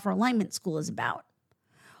is what Offer Alignment School is about.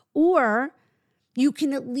 Or you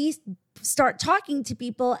can at least start talking to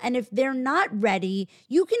people, and if they're not ready,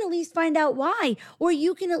 you can at least find out why, or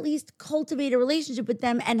you can at least cultivate a relationship with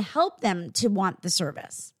them and help them to want the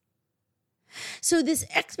service. So this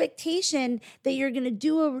expectation that you're going to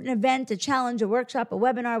do an event, a challenge, a workshop, a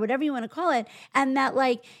webinar, whatever you want to call it, and that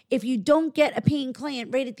like if you don't get a paying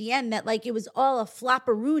client right at the end, that like it was all a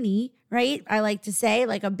flopperoonie, right? I like to say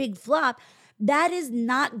like a big flop. That is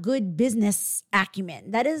not good business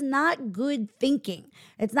acumen. That is not good thinking.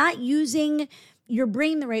 It's not using your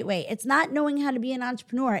brain the right way. It's not knowing how to be an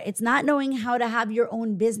entrepreneur. It's not knowing how to have your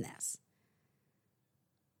own business.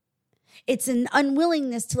 It's an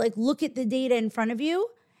unwillingness to like look at the data in front of you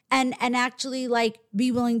and actually like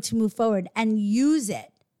be willing to move forward and use it.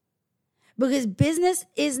 Because business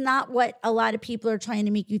is not what a lot of people are trying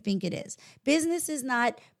to make you think it is. Business is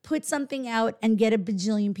not put something out and get a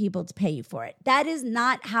bajillion people to pay you for it. That is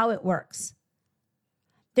not how it works.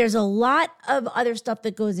 There's a lot of other stuff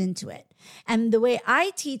that goes into it. And the way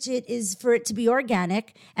I teach it is for it to be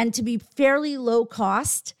organic and to be fairly low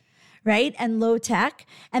cost, right? And low tech.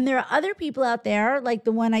 And there are other people out there, like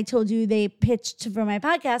the one I told you they pitched for my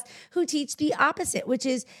podcast, who teach the opposite, which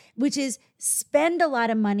is spend a lot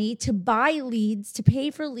of money to buy leads, to pay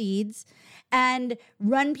for leads, and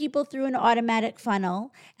run people through an automatic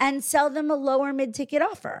funnel and sell them a lower mid-ticket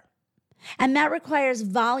offer. And that requires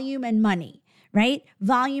volume and money, right?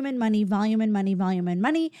 Volume and money, volume and money, volume and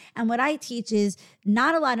money. And what I teach is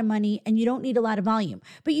not a lot of money, and you don't need a lot of volume,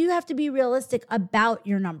 but you have to be realistic about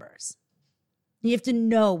your numbers. You have to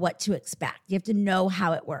know what to expect. You have to know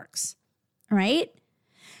how it works, right?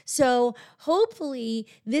 So hopefully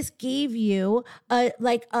this gave you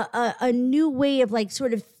a new way of like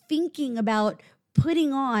sort of thinking about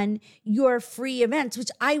putting on your free events, which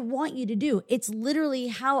I want you to do. It's literally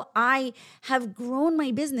how I have grown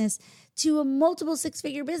my business to a multiple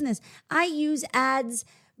six-figure business. I use ads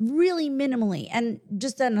really minimally. And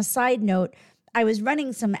just on a side note, I was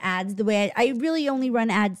running some ads the way I really only run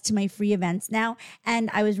ads to my free events now. And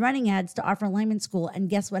I was running ads to Offer Alignment School. And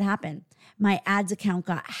guess what happened? My ads account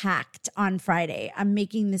got hacked on Friday. I'm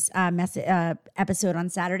making this episode on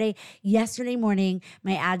Saturday. Yesterday morning,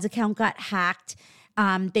 my ads account got hacked.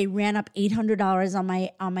 They ran up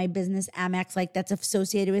 $800 on my business Amex, like that's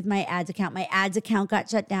associated with my ads account. My ads account got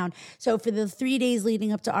shut down. So for the 3 days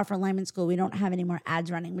leading up to Offer Alignment School, we don't have any more ads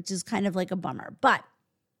running, which is kind of like a bummer. But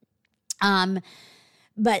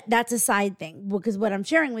that's a side thing, because what I'm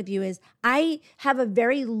sharing with you is I have a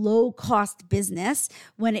very low cost business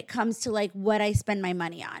when it comes to like what I spend my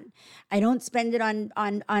money on. I don't spend it on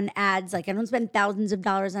ads. Like I don't spend thousands of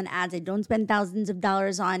dollars on ads. I don't spend thousands of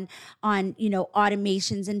dollars on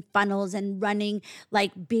automations and funnels and running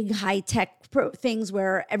like big high tech things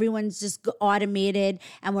where everyone's just automated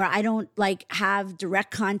and where I don't like have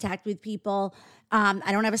direct contact with people.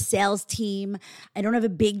 I don't have a sales team. I don't have a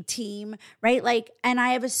big team, right? Like, and I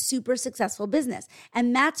have a super successful business,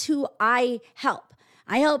 and that's who I help.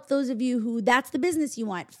 I help those of you who that's the business you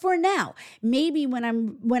want for now. Maybe when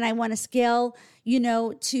I want to scale,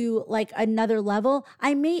 to like another level,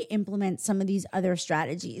 I may implement some of these other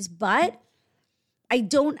strategies, but I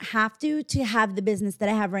don't have to have the business that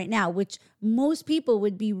I have right now, which most people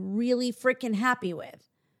would be really freaking happy with.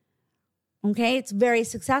 Okay. It's very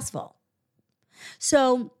successful.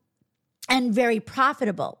 So, and very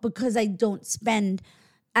profitable because I don't spend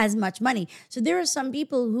as much money. So there are some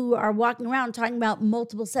people who are walking around talking about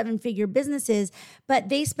multiple 7-figure businesses, but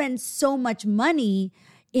they spend so much money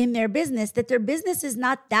in their business that their business is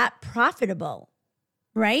not that profitable,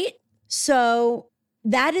 right? So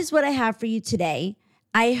that is what I have for you today.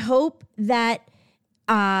 I hope that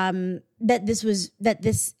this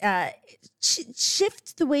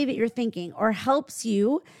shifts the way that you're thinking, or helps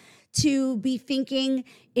you to be thinking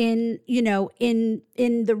in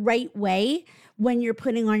the right way when you're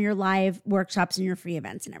putting on your live workshops and your free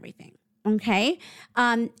events and everything. Okay.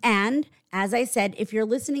 And as I said, if you're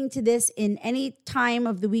listening to this in any time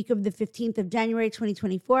of the week of the 15th of January,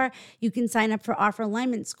 2024, you can sign up for Offer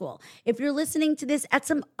Alignment School. If you're listening to this at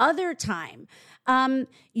some other time,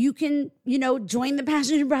 you can, join the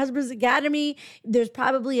Passionate and Prosperous Academy. There's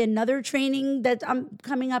probably another training that I'm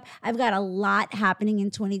coming up. I've got a lot happening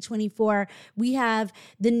in 2024. We have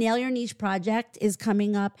the Nail Your Niche project is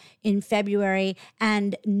coming up in February,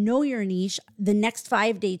 and Know Your Niche, the next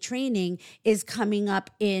 5-day training, is coming up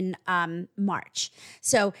in March.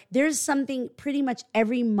 So there's something pretty much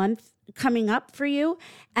every month coming up for you.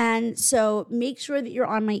 And so make sure that you're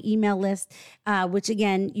on my email list, which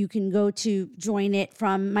again, you can go to join it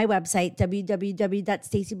from my website,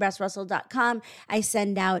 www.staceybressrussell.com. I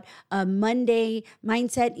send out a Monday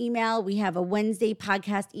mindset email. We have a Wednesday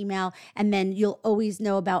podcast email, and then you'll always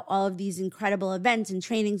know about all of these incredible events and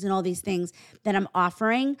trainings and all these things that I'm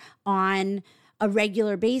offering on a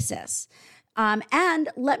regular basis. And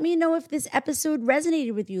let me know if this episode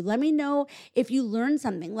resonated with you. Let me know if you learned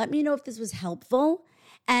something. Let me know if this was helpful.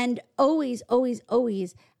 And always, always,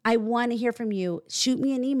 always, I want to hear from you. Shoot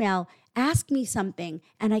me an email, ask me something,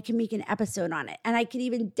 and I can make an episode on it. And I can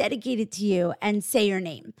even dedicate it to you and say your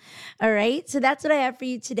name. All right. So that's what I have for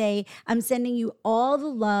you today. I'm sending you all the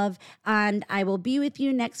love, and I will be with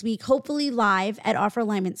you next week, hopefully live at Offer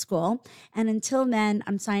Alignment School. And until then,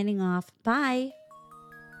 I'm signing off. Bye.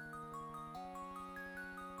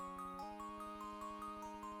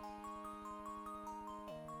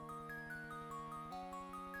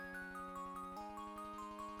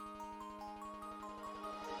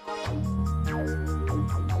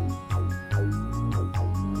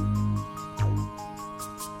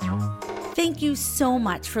 Thank you so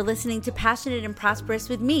much for listening to Passionate and Prosperous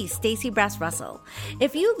with me, Stacey Bress Russell.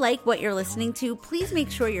 If you like what you're listening to, please make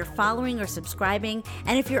sure you're following or subscribing.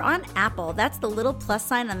 And if you're on Apple, that's the little plus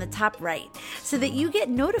sign on the top right, so that you get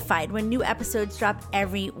notified when new episodes drop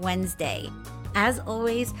every Wednesday. As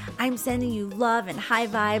always, I'm sending you love and high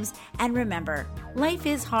vibes. And remember, life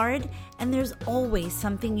is hard, and there's always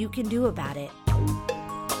something you can do about it.